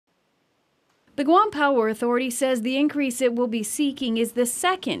The Guam Power Authority says the increase it will be seeking is the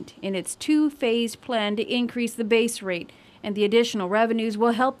second in its two-phase plan to increase the base rate, and the additional revenues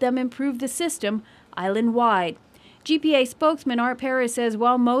will help them improve the system island-wide. GPA spokesman Art Paris says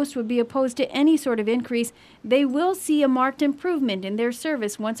while most would be opposed to any sort of increase, they will see a marked improvement in their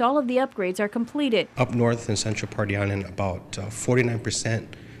service once all of the upgrades are completed. Up north in central part of the island, about 49%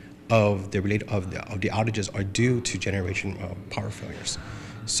 of the outages are due to generation power failures.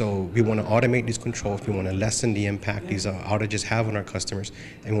 So we want to automate these controls, we want to lessen the impact these outages have on our customers,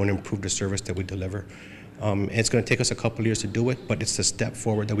 and we want to improve the service that we deliver. It's going to take us a couple of years to do it, but it's a step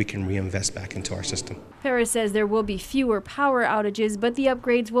forward that we can reinvest back into our system. Paris says there will be fewer power outages, but the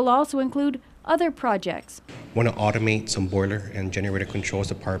upgrades will also include other projects. We want to automate some boiler and generator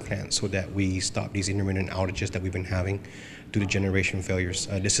controls at the power plant so that we stop these intermittent outages that we've been having due to generation failures.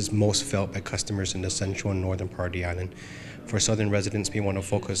 This is most felt by customers in the central and northern part of the island. For southern residents, we want to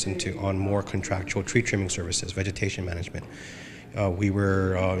focus on more contractual tree trimming services, vegetation management. We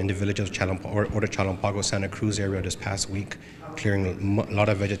were in the village of Chalampago, Santa Cruz area this past week, clearing a lot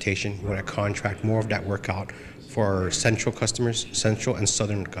of vegetation. We want to contract more of that work out for our central and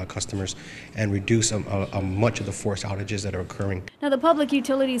southern customers, and reduce much of the forced outages that are occurring. Now, the Public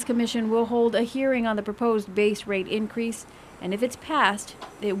Utilities Commission will hold a hearing on the proposed base rate increase, and if it's passed,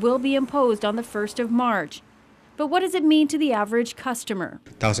 it will be imposed on the 1st of March. But what does it mean to the average customer?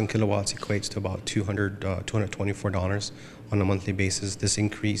 1,000 kilowatts equates to about $224 on a monthly basis. This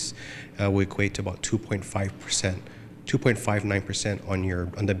increase will equate to about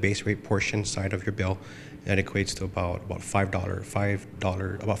 2.59% on the base rate portion side of your bill. That equates to about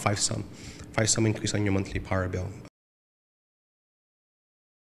 $5 some increase on your monthly power bill.